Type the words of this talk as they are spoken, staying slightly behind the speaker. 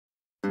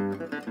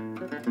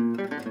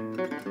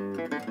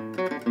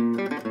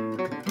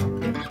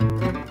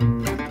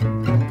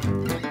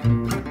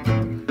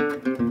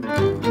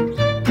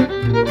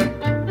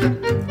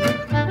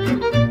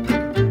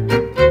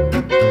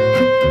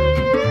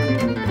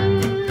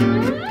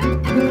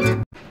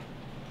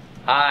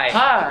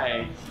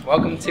Hi.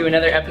 Welcome to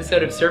another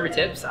episode of Server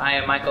Tips. I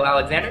am Michael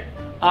Alexander.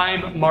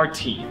 I'm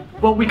Martín.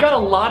 Well, we got a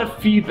lot of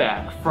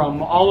feedback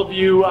from all of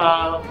you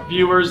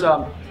viewers.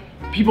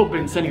 People have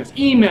been sending us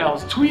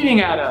emails, tweeting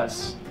at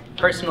us.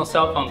 Personal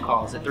cell phone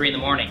calls at 3 in the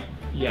morning.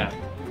 Yeah.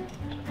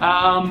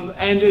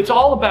 And it's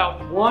all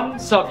about one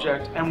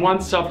subject and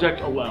one subject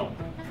alone.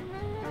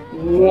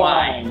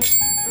 Wine.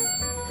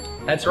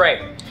 That's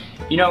right.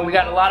 You know, we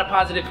got a lot of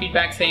positive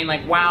feedback saying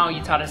like, wow,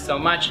 you taught us so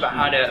much about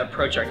how to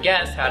approach our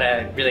guests, how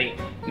to really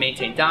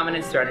maintain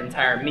dominance throughout an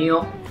entire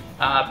meal.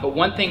 But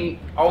one thing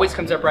always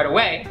comes up right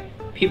away,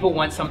 people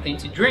want something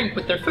to drink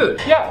with their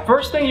food. Yeah,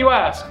 first thing you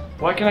ask,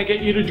 what can I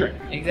get you to drink?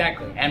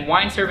 Exactly, and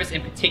wine service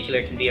in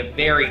particular can be a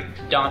very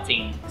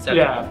daunting subject.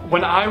 Yeah,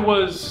 when I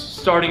was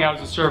starting out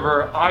as a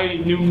server, I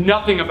knew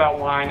nothing about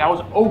wine. I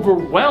was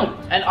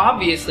overwhelmed. And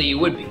obviously you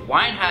would be.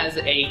 Wine has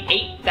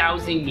a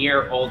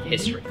 8,000-year-old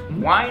history.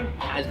 Wine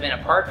has been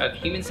a part of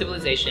human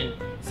civilization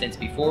since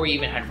before we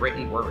even had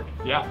written word.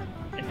 Yeah.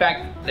 In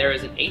fact, there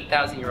is an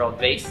 8,000-year-old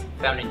vase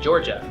found in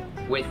Georgia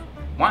with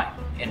wine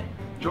in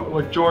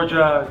it.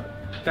 Georgia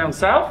down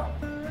south?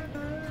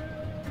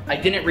 I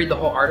didn't read the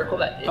whole article.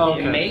 That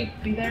it may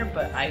be there,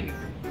 but I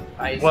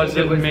was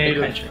it was made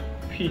the of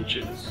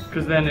peaches?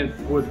 Because then it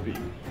would be.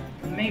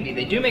 Maybe.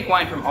 They do make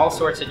wine from all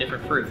sorts of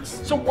different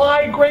fruits. So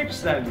why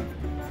grapes then?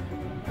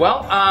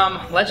 Well,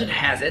 legend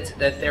has it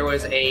that there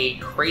was a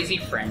crazy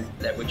friend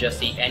that would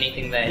just eat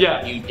anything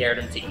that you dared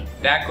him to eat.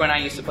 Back when I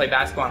used to play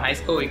basketball in high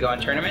school, we'd go on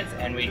tournaments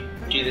and we'd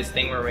do this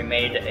thing where we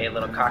made a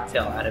little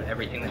cocktail out of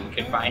everything that we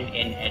could find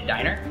in a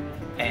diner,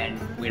 and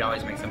we'd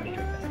always make somebody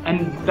drink this.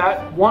 And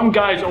that one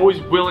guy's always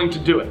willing to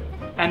do it.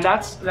 And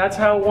that's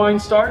how wine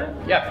started?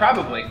 Yeah,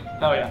 probably.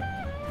 Oh yeah.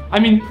 I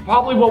mean,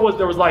 probably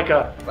there was like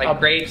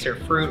grapes or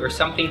fruit or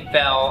something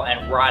fell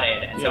and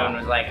rotted, and someone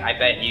was like, I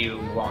bet you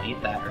won't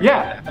eat that. Or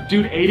yeah, a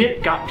dude ate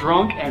it, got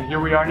drunk, and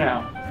here we are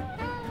now.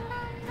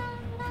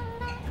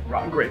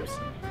 Rotten grapes.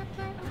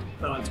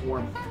 Oh, it's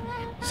warm.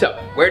 So,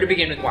 where to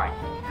begin with wine?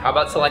 How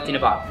about selecting a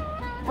bottle?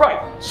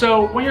 Right,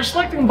 so when you're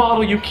selecting a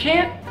bottle, you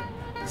can't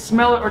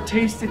smell it or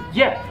taste it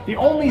yet. The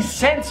only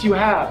sense you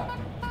have,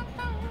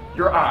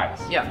 your eyes.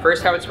 Yeah,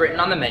 first how it's written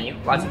on the menu.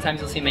 Lots of times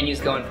you'll see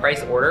menus go in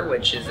price order,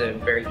 which is a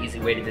very easy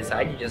way to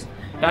decide. You just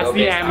That's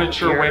the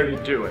amateur way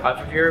to do it. Off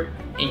of your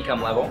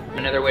income level.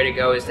 Another way to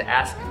go is to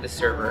ask the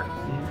server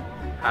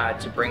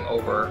to bring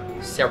over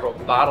several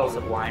bottles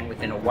of wine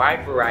within a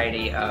wide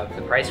variety of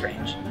the price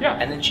range. Yeah.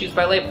 And then choose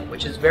by label,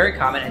 which is very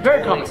common and very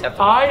totally common.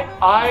 acceptable.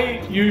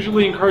 I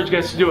usually encourage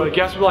guests to do it.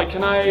 Guests are like,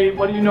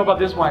 what do you know about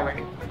this wine?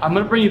 Like, I'm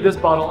gonna bring you this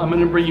bottle, I'm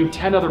gonna bring you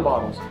 10 other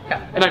bottles.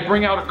 Yeah. And I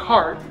bring out a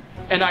cart,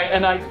 and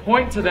I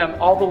point to them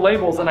all the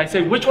labels, and I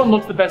say, which one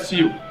looks the best to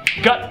you?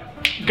 Gut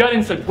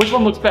instinct, which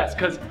one looks best?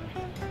 Because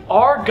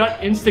our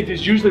gut instinct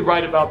is usually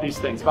right about these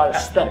things, about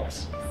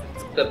aesthetics.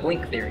 It's the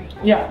blink theory.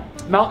 Yeah,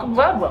 Malcolm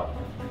Gladwell,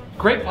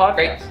 great podcast.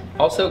 Great.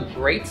 Also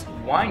great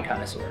wine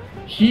connoisseur.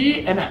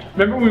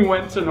 Remember when we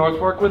went to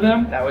Northwark with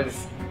him? That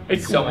was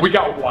we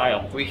got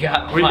wild. We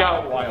got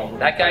wild.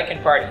 That guy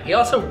can party. He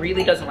also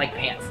really doesn't like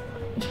pants.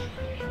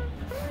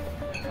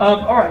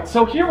 All right,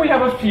 so here we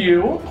have a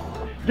few.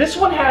 This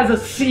one has a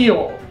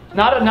seal,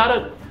 not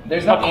a.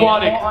 There's no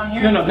aquatic on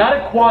here? No, not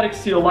aquatic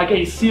seal, like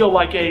a seal,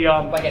 like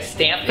a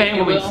stamp,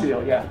 family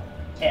seal. Yeah.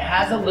 It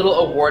has a little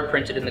award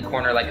printed in the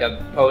corner, like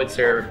a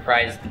Pulitzer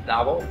Prize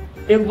novel.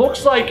 It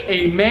looks like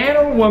a man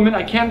or woman.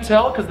 I can't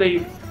tell because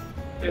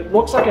it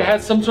looks like it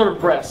has some sort of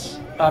breasts,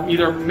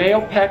 either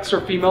male pecs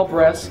or female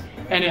breasts,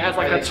 and it has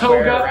like a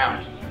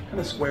toga. Kind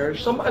of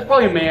squarish. It's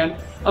probably a man.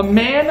 A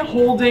man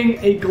holding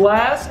a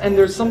glass, and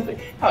there's something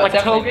like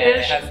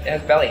toga-ish. It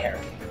has belly hair.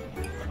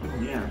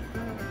 Oh yeah.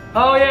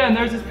 Oh yeah, and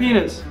there's his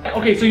penis.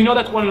 Okay, so you know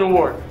that's won an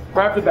award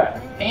right off the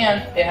bat.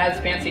 And it has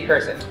fancy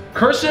cursive.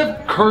 Cursive.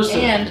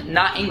 And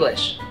not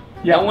English.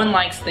 Yeah. No one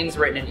likes things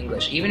written in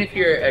English. Even if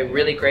you're a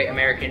really great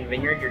American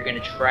vineyard, you're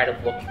going to try to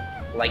look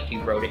like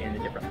you wrote it in a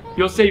different way.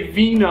 You'll say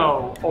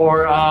vino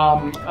or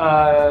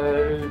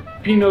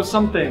Pinot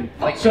something.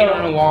 Like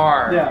Pinot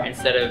Noir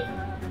instead of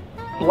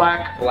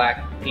Black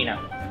Pinot.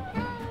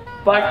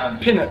 Black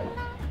Pinot.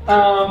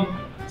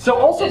 So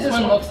also this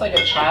one looks like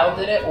a child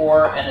did it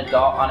or an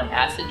adult on an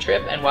acid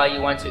trip, and while you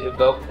want to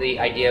evoke the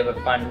idea of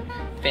a fun,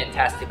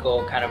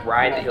 fantastical kind of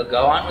ride that you'll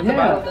go on with the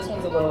bottle, this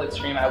one's a little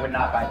extreme. I would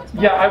not buy this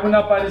bottle. Yeah, I would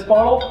not buy this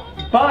bottle,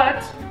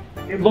 but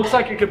it looks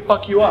like it could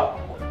fuck you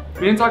up.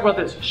 We didn't talk about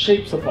this.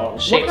 Shapes of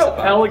bottles. Look how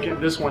elegant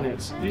this one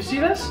is. Do you see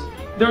this?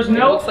 There's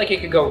no... It looks like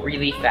it could go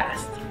really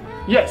fast.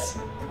 Yes.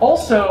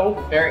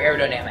 Also... Very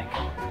aerodynamic.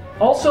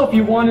 Also, if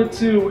you wanted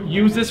to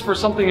use this for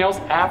something else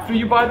after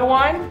you buy the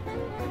wine...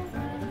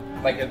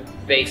 Like a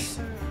base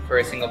for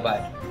a single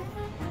bud.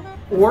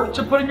 Or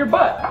to put in your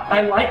butt. I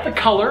like the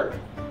color.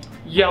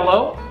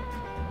 Yellow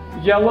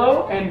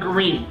and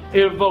green.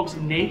 It evokes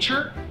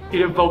nature. It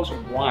evokes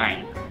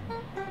wine.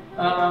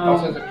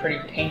 Also, it's a pretty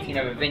painting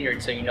of a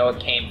vineyard, so you know it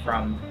came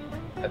from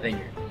a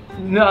vineyard.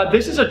 No,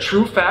 this is a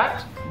true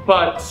fact,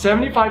 but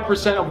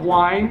 75% of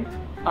wine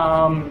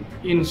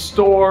in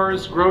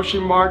stores,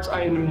 grocery marts.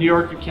 In New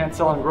York, you can't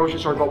sell in grocery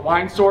stores, but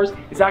wine stores,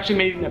 it's actually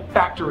made in a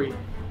factory,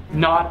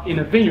 not in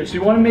a vineyard. So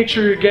you want to make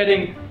sure you're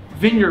getting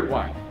vineyard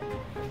wine.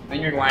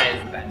 Vineyard wine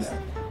is the best.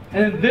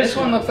 And this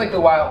one looks like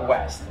the Wild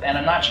West, and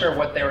I'm not sure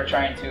what they were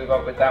trying to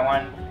evoke with that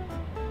one.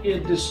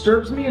 It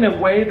disturbs me in a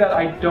way that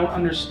I don't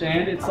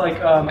understand. It's like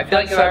I feel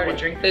like if I were to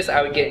drink this,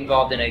 I would get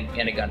involved in a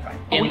gunfight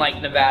in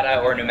like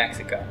Nevada or New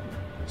Mexico.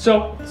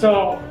 So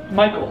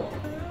Michael,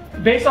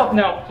 based off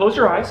now, close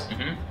your eyes,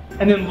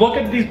 and then look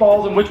at these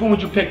bottles and which one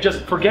would you pick?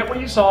 Just forget what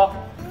you saw,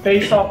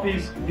 based off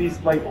these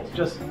labels.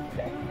 Just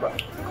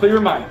clear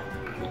your mind.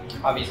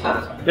 Obviously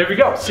this one. There we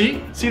go.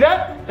 See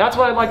that? That's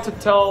what I like to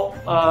tell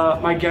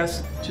my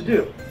guests to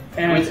do.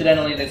 And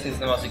coincidentally, this is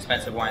the most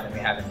expensive wine that we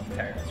have in the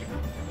entire restaurant.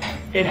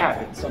 It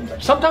happens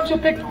sometimes. Sometimes you'll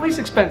pick the least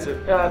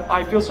expensive.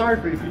 I feel sorry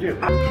for you if you do.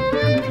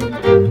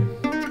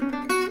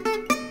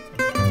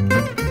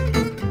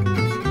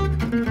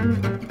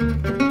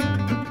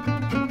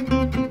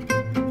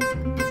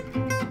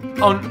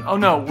 Oh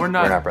no, we're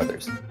not. We're not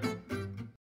brothers.